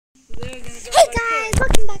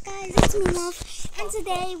it's me, love, and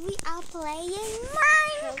today we are playing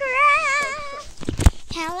Minecraft!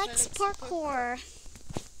 Helix Parkour.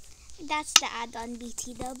 That's the add-on,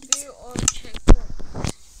 BT dubs. Do you all check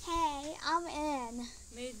that? Hey, I'm in.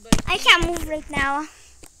 Made by I can't move right now.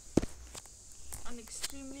 an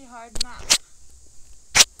extremely hard map.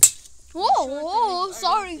 Whoa,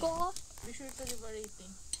 sorry, girl. Be sure to leave a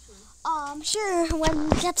rating. Sure, when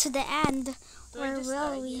we get to the end. Do I Where just will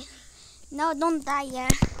die we? here? No, don't die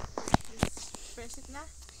yet. Just press it na.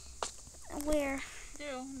 Where?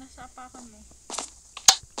 There, oh, nasa apakan mo.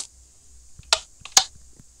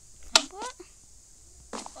 What?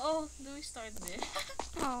 Oh, do we start there?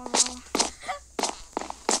 Oh, no. This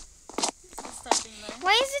is the starting line.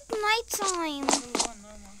 Why is it nighttime?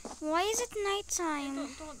 Normal. Why is it nighttime?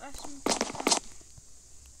 Don't ask me to jump.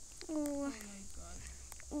 Oh Ooh, my god.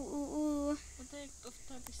 ooh. What the heck of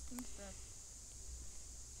type thing is that?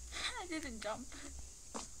 I didn't jump.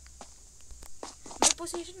 My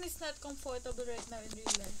position is not comfortable right now in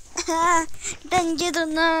real life. Then you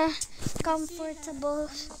don't know See, comfortable.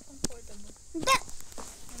 I'm not comfortable. That,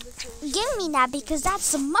 And that's the reason give me I'm that not because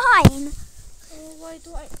that's mine. Oh, why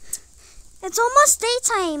do I? It's almost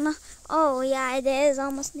daytime. Oh yeah, it is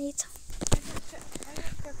almost daytime. I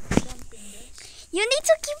have kept jumping there. You need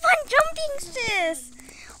to keep on jumping, sis.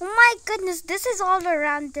 Oh my goodness, this is all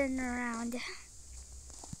around and around.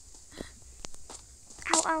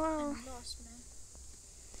 Ow, ow, ow. I'm lost, man.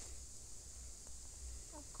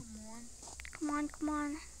 Oh, come on. Come on, come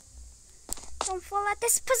on. Don't fall at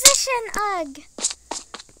this position, ugh.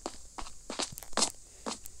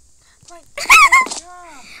 Why can't I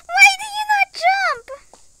jump? Why do you not jump?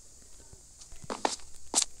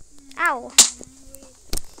 Ow. Wait.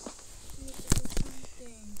 I need to do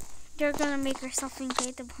something. You're gonna make yourself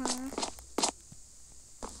incredible, huh?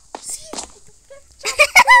 See? I don't get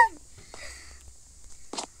jumping.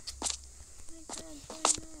 My god, why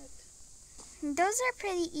not? Those are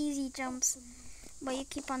pretty easy jumps, but you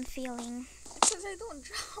keep on failing. Because I don't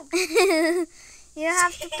jump. You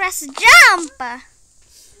have to press jump!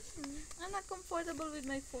 I'm not comfortable with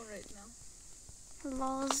my phone right now.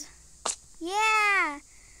 Lols. Yeah!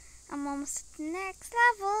 I'm almost at the next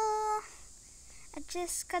level. I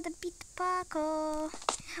just gotta beat the Paco. Ooh!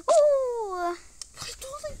 Why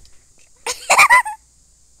don't I?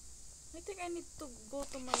 I think I need to go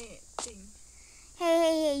to my thing.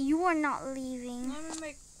 Hey, you are not leaving. I'm in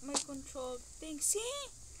my control thing. See?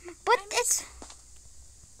 But I'm it's...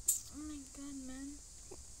 Oh my god, man.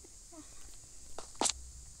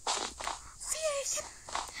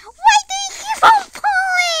 Why do you keep on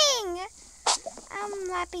falling?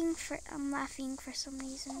 I'm laughing for some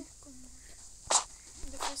reason. Oh, come on.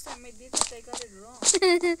 The first time I did it, I got it wrong.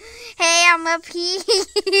 Hey, I'm up here. See, I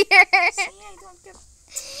don't get...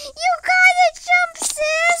 You gotta jump,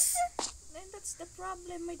 sis. Then that's the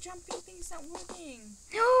problem. My jumping thing is not working.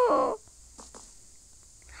 Oh,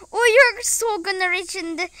 you're so gonna reach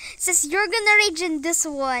in the... Sis, you're gonna reach in this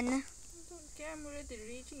one. I don't care. I'm already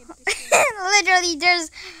reaching at this point. Literally, there's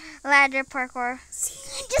ladder parkour.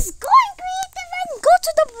 See? Just go and creative and go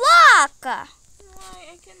to the block. Why?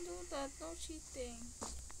 I can do that. No cheating.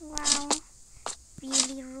 Wow.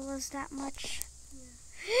 Really rules that much? Yeah.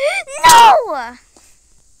 No! Oh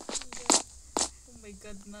my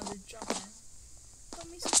god, another jump, man.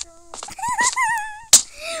 Come is jump.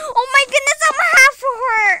 Oh my goodness, I'm half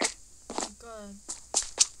hurt. Oh my god.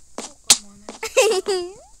 Oh, come on.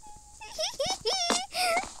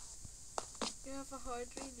 You have a heart,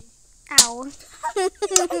 really. Ow.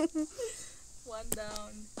 One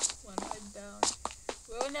down. One heart down.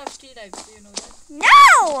 We only have 3 lives. Do you know that? No!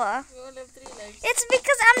 We only have 3 lives. It's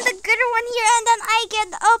because I'm the gooder one here and then I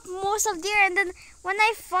get up most of there and then when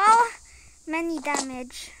I fall, many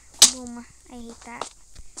damage. Boom. I hate that.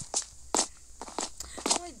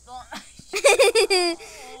 Why don't I?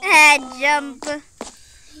 Jump.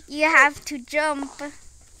 You have to jump.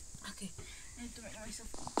 Okay. I need to make myself.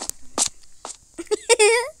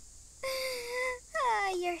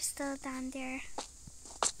 You're still down there.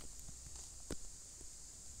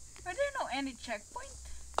 Are there no any checkpoint?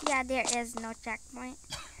 Yeah, there is no checkpoint.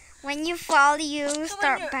 When you fall, you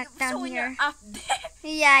start back down when here. you're up there.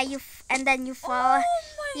 Yeah, and then you fall. Oh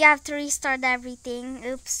You have to restart everything.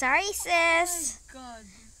 Oops, sorry, sis. my god.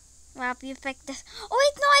 Well, you picked this. Oh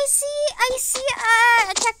wait, no, I see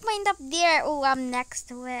a checkpoint up there. Oh, I'm next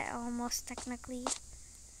to it almost technically.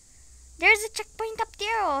 There's a checkpoint up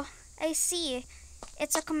there. Oh, I see.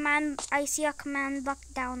 It's a command. I see a command block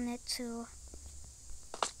down it too.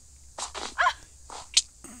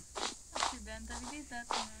 Accidentally did that,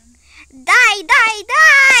 man. Die, die,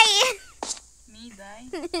 die! Me die? I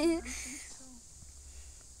don't think so.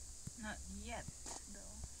 Not yet,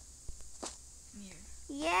 though. Near.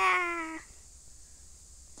 Yeah.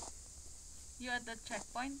 You at the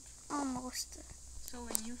checkpoint? Almost. So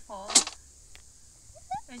when you fall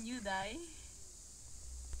and you die,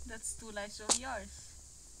 that's 2 lives of yours.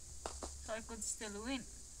 So I could still win.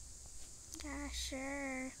 Yeah,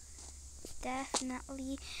 sure.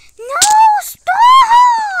 Definitely. No!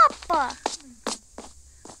 Stop!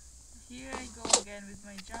 Here I go again with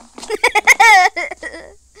my jumping.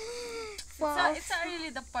 Well, It's not really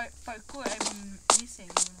the parkour I'm missing,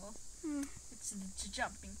 you know. It's the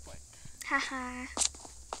jumping part. haha.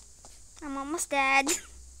 I'm almost dead.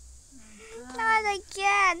 God. Not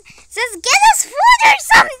again. Just get us food or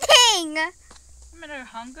something! No matter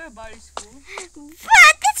hunger, body's full.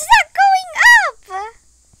 But it's not going up!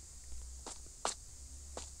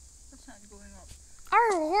 That's not going up.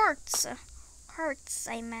 Our hearts. Hurts,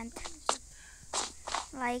 I meant.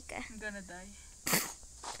 Like, I'm gonna die.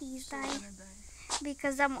 please So die. gonna die.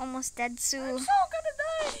 Because I'm almost dead I'm too. so gonna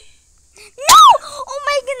die. No! Oh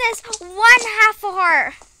my goodness! 1/2 a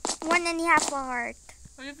heart. 1.5 a heart.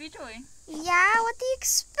 What are you doing? Yeah, what do you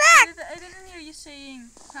expect? I didn't hear you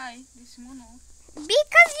saying hi, this mono.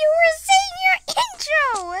 Because you were saying your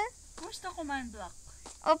intro! Where's the command block?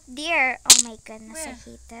 Up there. Oh my goodness, I Where?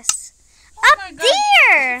 hate this. Oh Up my God.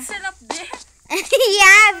 there! It's still up there.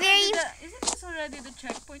 Yeah, very... Isn't this already the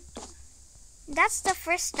checkpoint too? That's the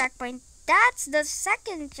first checkpoint. That's the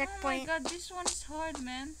second Oh my checkpoint. God, this one is hard,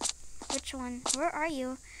 man. Which one? Where are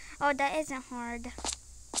you? Oh, that isn't hard.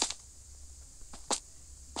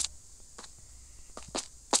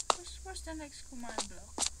 Where's the next command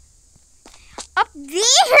block? Up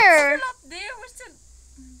there! Still up there. We're still.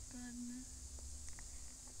 Oh my God, man.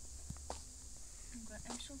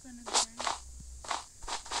 I'm so gonna die.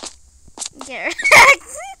 There.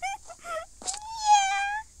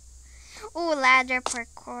 Yeah. Ooh, ladder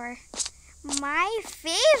parkour. My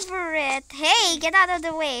favorite. Hey, get out of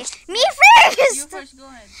the way. Me first! You first, go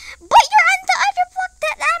ahead. But you're on the other block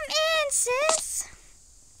that I'm in, sis.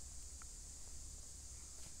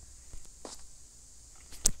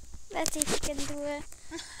 Let's see if we can do it.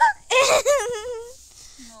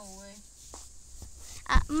 No way.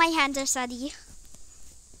 My hands are sweaty.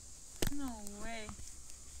 No way.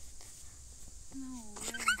 No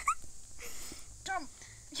way. Jump!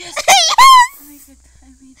 Yes! Yes! I made it. I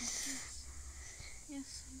made it. Yes.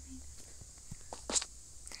 Yes, I made it.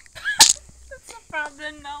 That's a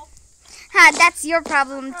problem now. Ha, that's your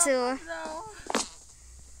problem too. Now.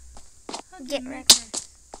 How do Get you make ready. this?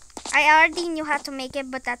 I already knew how to make it,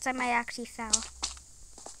 but that time I actually fell.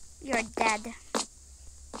 You're dead.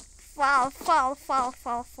 Fall, fall, fall,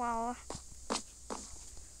 fall, fall.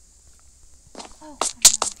 Oh, come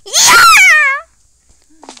on. Yeah!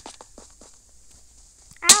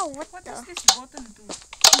 Ow, what What the? does this button do?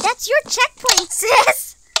 That's your checkpoint,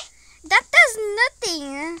 sis! That does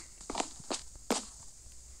nothing.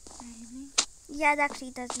 Really? Yeah, it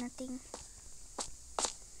actually does nothing.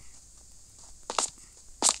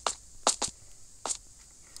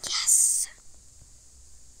 Yes!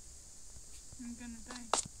 I'm gonna die.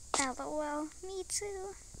 LOL, me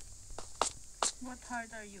too. What heart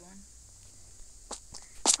are you on?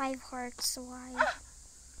 5 hearts, why?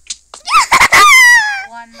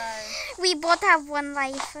 One life. We both have 1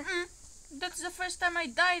 life. That's the first time I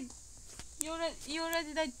died. You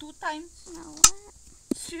already died 2 times. No, what?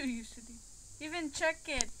 Seriously. Even check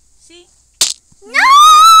it. See?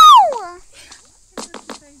 No!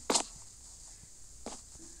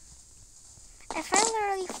 If I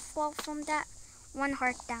literally fall from that 1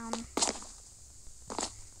 heart down.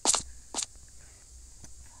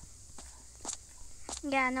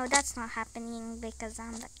 Yeah, no, that's not happening because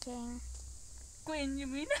I'm the king. Queen, you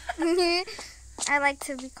mean? I like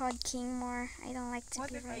to be called king more. I don't like to What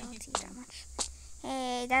be if I hit royalty you? that much.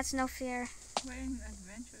 Hey, that's no fear. We're in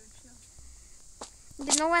adventure. Chill.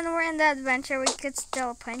 You know, when we're in the adventure, we could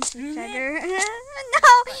still punch each Really? other. No!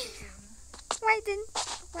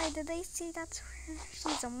 Why did they say that's her?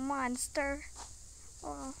 She's a monster.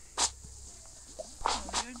 Oh. Oh,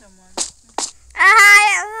 you're the monster.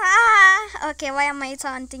 Okay, why am I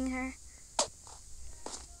taunting her?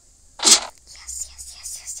 Yes, yes,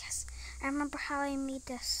 yes, yes, yes. I remember how I made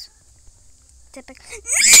this. Typical.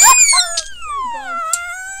 God.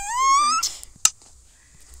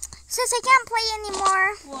 Sis, I can't play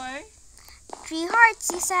anymore. Why? 3 hearts,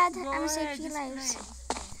 you said. Go I'm gonna say ahead, 3 just lives. play.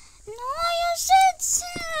 No, you said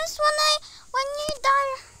sis. When you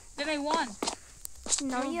die. Then I won.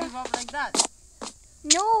 No, Don't you. give up like that.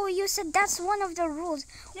 No, you said that's one of the rules.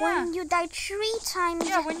 Yeah. When you die 3 times.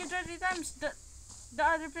 Yeah, when you die 3 times, the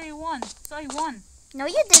other player won. So I won. No,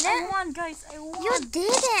 you I didn't. won, guys. I won. You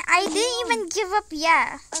didn't. I didn't won. even give up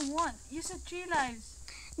yet. I won. You said 3 lives.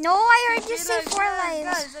 No, I heard you Three say 4 lives.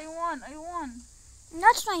 Guys, I won. I won.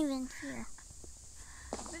 That's not even fair.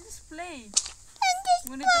 Then just play. And just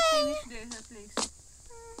We need to play. finish this at least.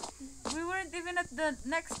 We weren't even at the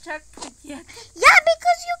next checkpoint yet. Yeah,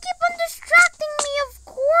 because you keep on distracting me, of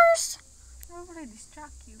course. Why would I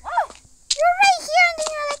distract you? Oh! You're right here and then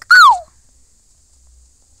you're like, oh!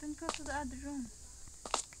 Then go to the other room.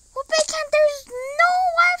 Well, but I can't. There's no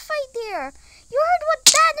Wi-Fi there. You heard what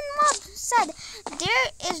Dad and Mom said. There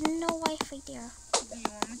is no Wi-Fi there. Do you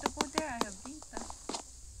want me to go there? I have data.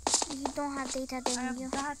 You don't have data, I then have you.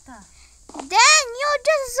 data. Then you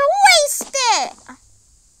just waste it.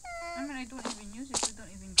 I mean, I don't even use it. We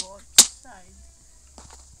don't even go outside.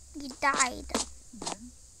 You died.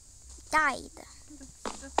 Then Died.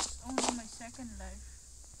 that's only my second life.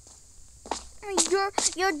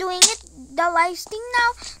 You're doing it the live thing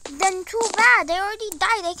now. Then too bad. They already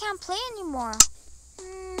died. They can't play anymore.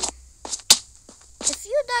 If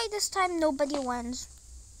you die this time, nobody wins.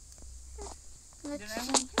 Then I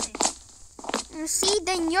won't play. See,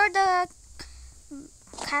 then you're the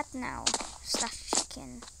cat now. /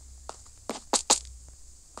 chicken.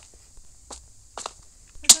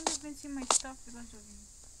 I don't even see my stuff because of you.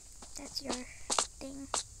 That's your thing.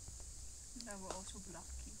 I will also block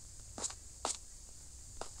you.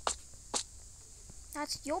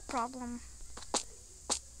 That's your problem.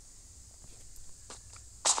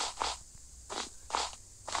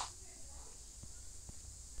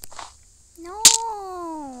 No.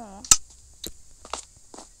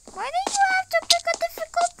 Why did you have to pick a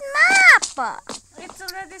difficult map? It's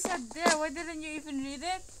already said there. Why didn't you even read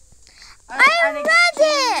it? I read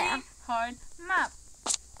it. Hard map.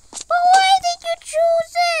 But why did you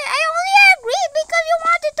choose it? I only agreed because you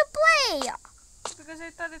wanted to play. Because I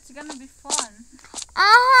thought it's gonna be fun.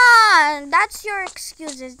 That's your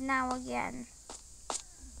excuses now again.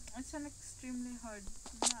 It's an extremely hard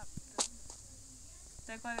map.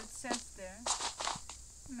 Like what it says there.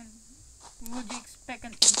 I mean, would you expect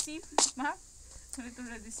an easy map? It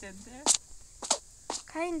already said there.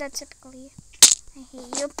 Kinda typically. I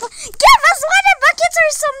hate you. Give us water buckets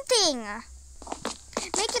or something!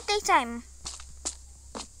 Make it daytime.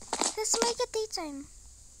 Let's make it daytime.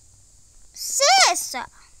 Sis!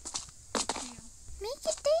 Make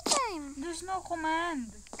it daytime. There's no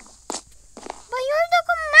command. But you're the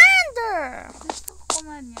commander. There's no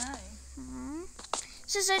command nga eh.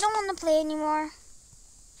 Sis, I don't want to play anymore.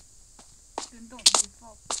 Then don't give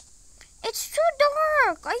up. It's too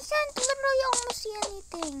dark. I can't literally almost see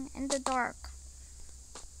anything in the dark.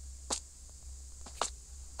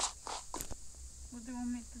 What do you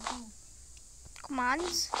want me to do?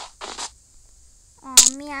 Commands? Oh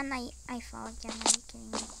man, I fell again. Are you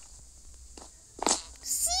kidding me?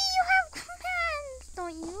 See, you have commands,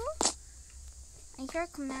 don't you? I hear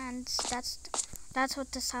commands. That's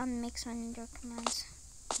what the sound makes when you hear commands.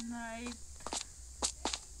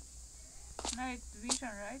 Night vision,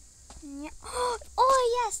 right? Yeah.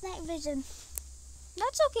 Oh yes, night vision.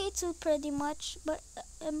 That's okay too, pretty much, but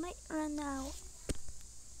it might run out.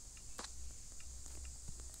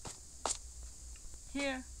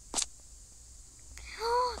 Here.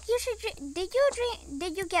 You should drink.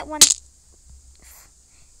 Did you get one?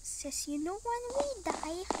 Sis, you know when we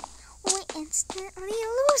die, we instantly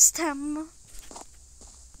lose them.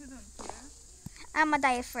 You don't care. I'ma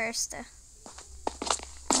die first.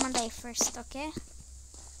 Okay?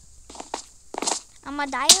 I'ma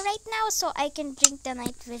die right now so I can drink the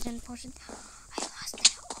night vision potion. I lost it.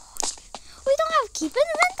 Oh, we don't have keep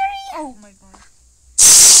inventory? Oh my god.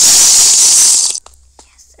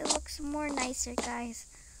 Yes, it looks more nicer, guys.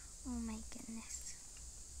 Oh my goodness.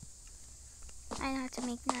 I know how to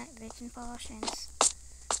make night vision potions.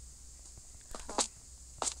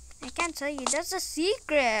 I can't tell you. That's a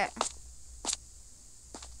secret.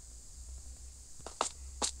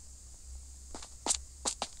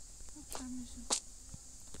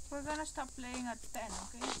 We're gonna stop playing at 10,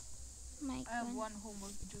 okay? My I have God. one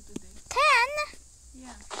homework due today. 10?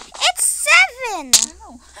 Yeah. It's 7! I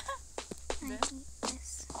know. I Then, hate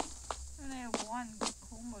this. and I have one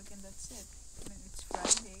homework and that's it. I mean, it's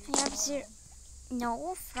Friday. I have tomorrow.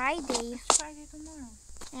 No, Friday. It's Friday tomorrow.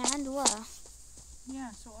 And what?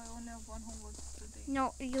 Yeah, so I only have one homework today.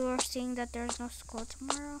 No, you're saying that there's no school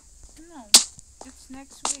tomorrow? No, it's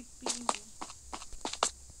next week. Be easy.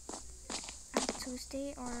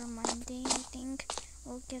 Tuesday or Monday, I think.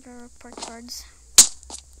 We'll get our report cards.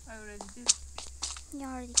 I already did You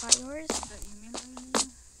already got yours? the email earlier.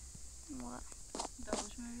 What? That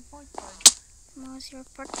was my report card. What was your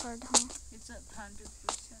report card, huh? It's at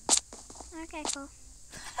 100%. Okay, cool.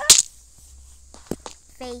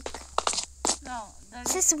 fake. No, that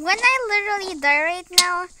is Sis, when I literally die right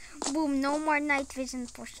now, boom, no more night vision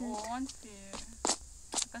potion. unfair.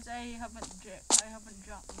 Because I haven't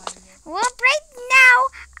dropped mine yet. Well, right now,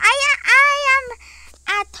 I am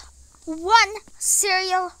at 1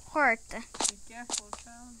 cereal heart. Be careful,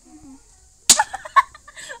 child.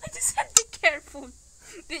 I just said be careful.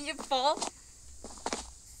 Did you fall?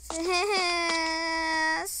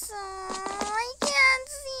 So, I can't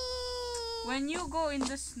see. When you go in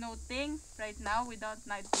the snow thing right now without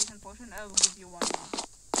night vision potion, I will give you one more.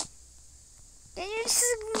 Can you just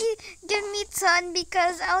give me 10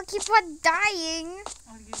 because I'll keep on dying?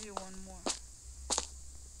 I'll give you one more.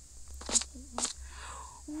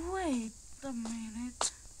 Wait a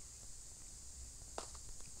minute.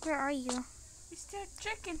 Where are you? Is there a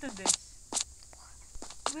trick into this?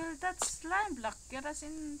 Will that slime block get us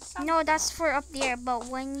in some? No, that's for up there, but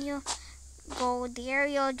when you go there,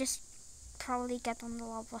 you'll just probably get on the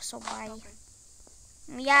lava, so bye. Okay.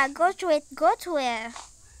 Yeah, go to it, go to it.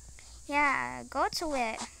 Yeah, go to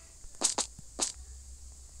it.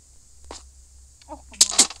 Oh, come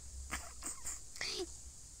on.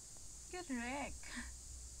 Get wrecked.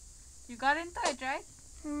 You got into it, right?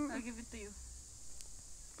 I'll give it to you.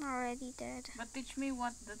 Already did. But teach me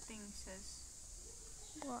what the thing says.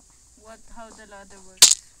 What? How the ladder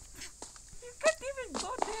works. You can't even go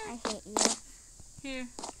there. I hate you. Here.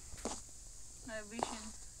 My vision.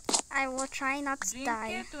 I will try not to Drink die.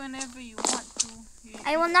 it whenever you want to.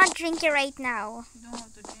 I will not drink it right now. You don't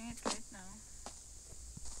have to drink it right now.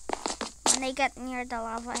 When I get near the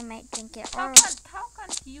lava, I might drink it. How Or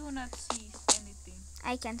can't you not see anything?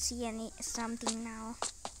 I can see something now.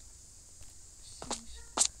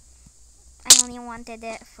 I only wanted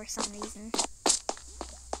it for some reason.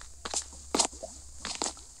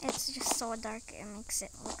 It's just so dark, it makes it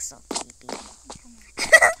look so creepy.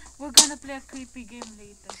 We're gonna play a creepy game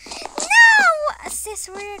later. No! Sis,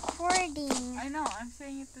 we're recording. I know, I'm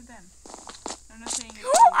saying it to them. I'm not saying it to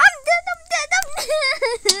Oh, you. I'm dead.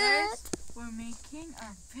 Guys, we're making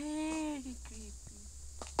a very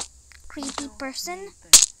Creepy video person.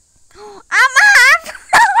 later. I'm half.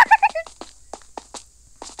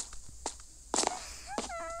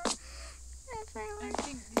 I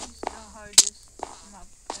think this is the hardest map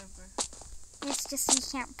ever. It's just you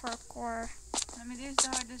can't parkour. I mean, this is the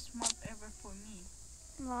hardest map ever for me.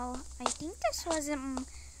 Well, I think this wasn't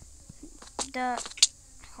the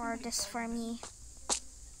hardest for me.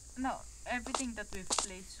 No, everything that we've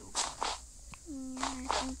played so far. Yeah, I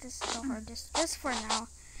think this is the hardest, just for now.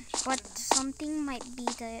 But something might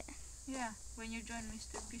beat it. Yeah, when you join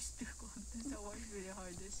Mr. Beast 2 contest, that was really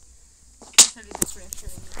hardest. Especially the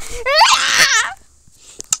pressure.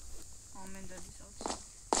 Oh man, that is outside.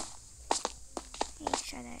 Hey,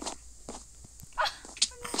 shut it.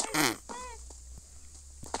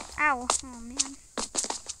 Ow. Oh man.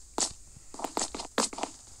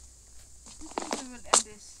 I think we will end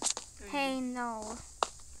this early. Hey, no.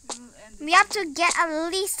 We will end We have to get at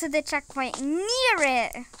least to the checkpoint. Near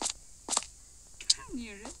it.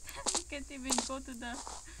 near it. We can't even go to the.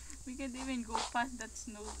 We can't even go past that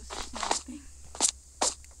snow thing.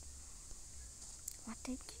 What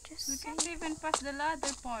did you just We say? can't even pass the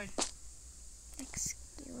ladder part.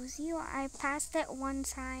 Excuse you, I passed it one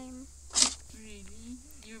time. Really?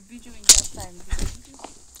 You're videoing that time, didn't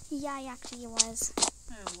you? Yeah, I actually was.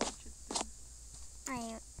 I'll watch it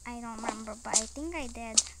then. I don't remember, but I think I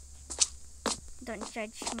did. Don't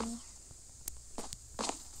judge me.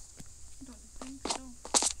 Don't think so.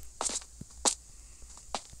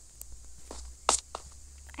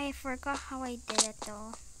 I forgot how I did it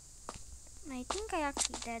though. I think I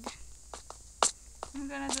actually did. I'm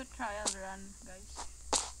gonna do trial run, guys.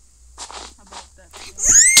 About that.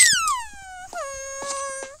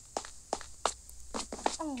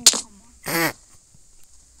 Oh, come on.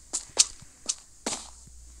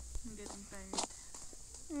 I'm getting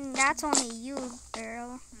tired. That's only you,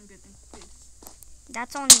 girl. I'm getting pissed.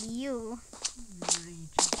 That's only you. Raging.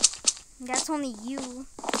 That's only you.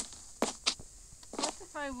 What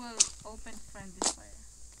if I will open friendly fire?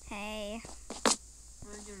 Hey,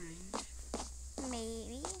 Will you range?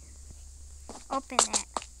 maybe. Open it.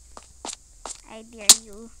 I dare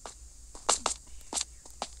you.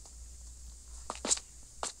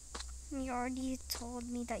 You already told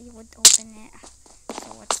me that you would open it.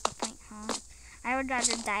 So what's the point, huh? I would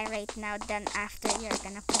rather die right now than after you're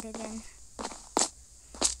gonna put it in.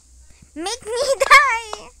 Make me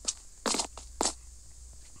die!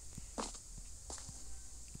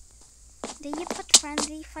 Did you put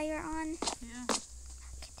friendly fire on? Yeah.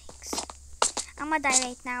 Okay, thanks. I'm gonna die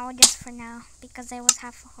right now, just for now, because I was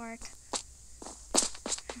half a heart.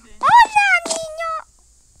 Then Hola, niño!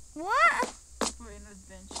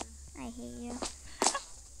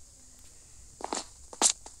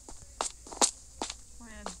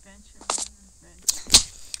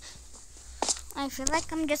 I feel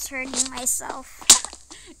like I'm just hurting myself.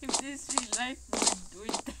 If this is real life, we're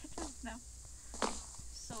dead now.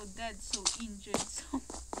 So dead, so injured,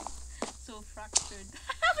 so fractured.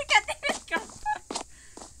 We can't even come.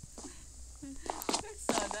 We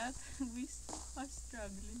saw that. We are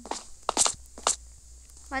struggling.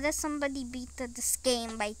 What if somebody beat this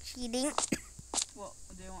game by cheating? What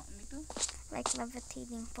do you want me to? Like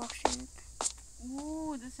levitating potion.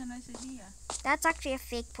 Ooh, that's a nice idea. That's actually a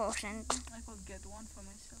fake potion. I could get one for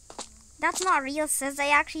myself. That's not real, sis. I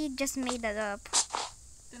actually just made it up.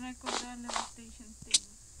 Then I could do a levitation thing.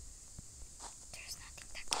 There's nothing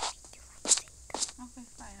that can make you levitate. Okay,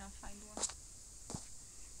 fine. I'll find one.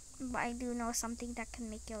 But I do know something that can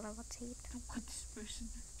make you levitate. Look at this person.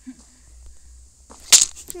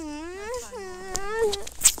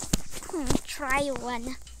 Try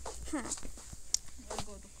one. I'll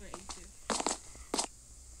go to creative.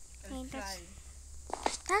 I'll try.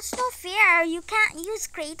 That's not fair. You can't use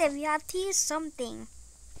creative. You have to use something.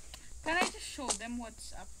 Can I just show them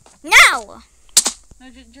what's up? No! No,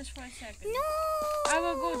 just for a second. No! I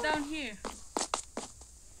will go down here.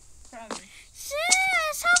 Promise.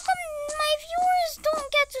 Sis, how come my viewers don't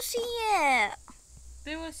get to see it?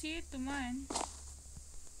 They will see it to mine.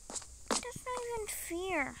 That's not even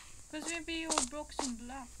fair. Because maybe you broke some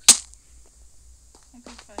blocks.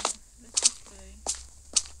 Okay, fine. Let's just play.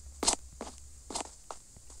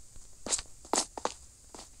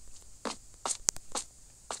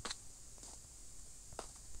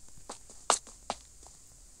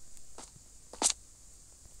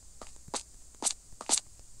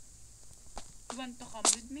 You want to come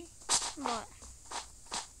with me? What?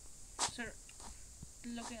 Sir,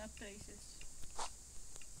 looking at places.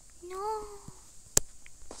 No.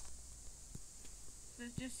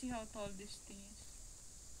 Let's just see how tall this thing is.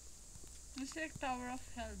 It's like Tower of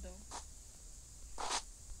Hell though.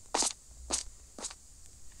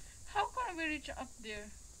 How can we reach up there?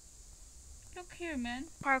 Look here, man.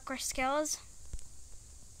 Parkour skills.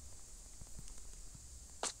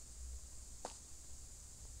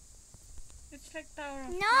 It's like Tower of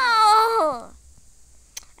Hell. No!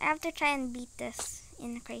 I have to try and beat this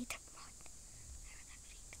in creative mode.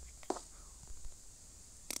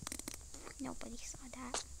 Nobody saw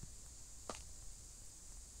that.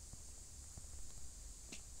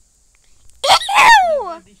 Ew!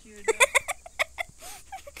 Nobody hear that.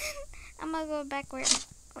 I'm gonna go back where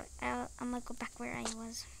I'm gonna go back where I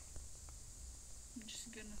was. I'm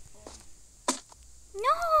just gonna fall.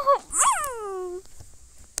 No!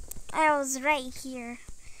 I was right here.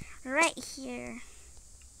 Right here.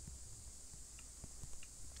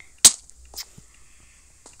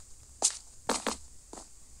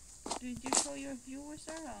 Did you show your viewers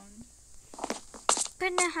around?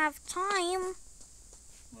 Couldn't have time.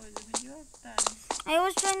 Well, did you have time? I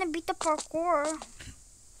was trying to beat the parkour.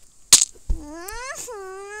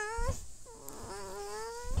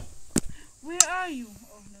 Where are you?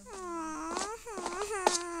 Oh, no.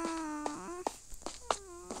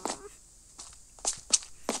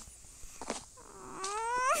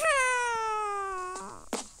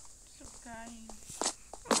 So crying.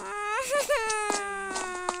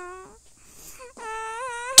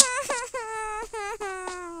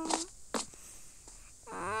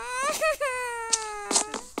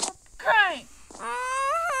 Stop crying.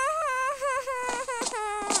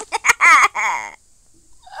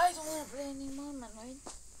 I don't want to play anymore, man, right?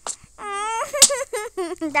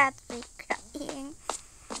 That's fake crying.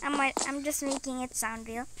 I'm just making it sound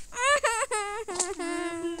real.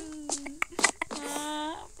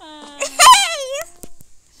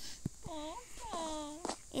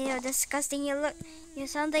 Ew, disgusting. You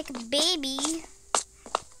sound like a baby.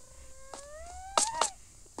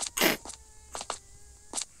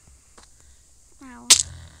 Ow.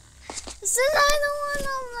 Since I don't want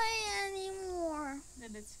to play anymore.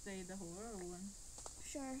 Then let's play the horror one.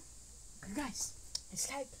 Sure. Guys,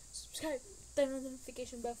 like, subscribe, turn on the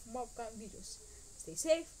notification bell for more upcoming videos. Stay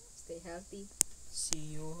safe, stay healthy.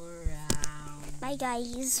 See you around. Bye,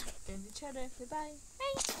 guys. And each other. Bye-bye.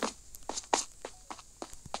 Bye.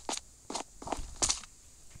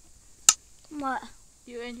 What?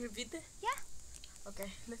 You end your video? Yeah.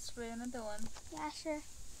 Okay, let's play another one. Yeah, sure.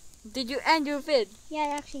 Did you end your vid?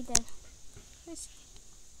 Yeah, I actually did. Yes.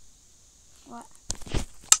 What?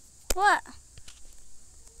 What?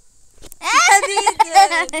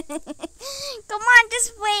 Come on,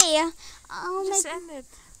 just play. Oh Just my. end it.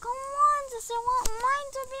 Come on, just I want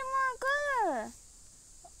mine to be more good.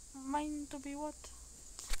 Mine to be what?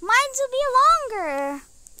 Mine to be longer.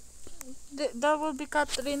 That will be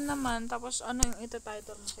cut rin naman. Tapos ano yung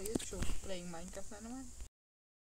ita-title mo sa YouTube? Playing Minecraft na naman.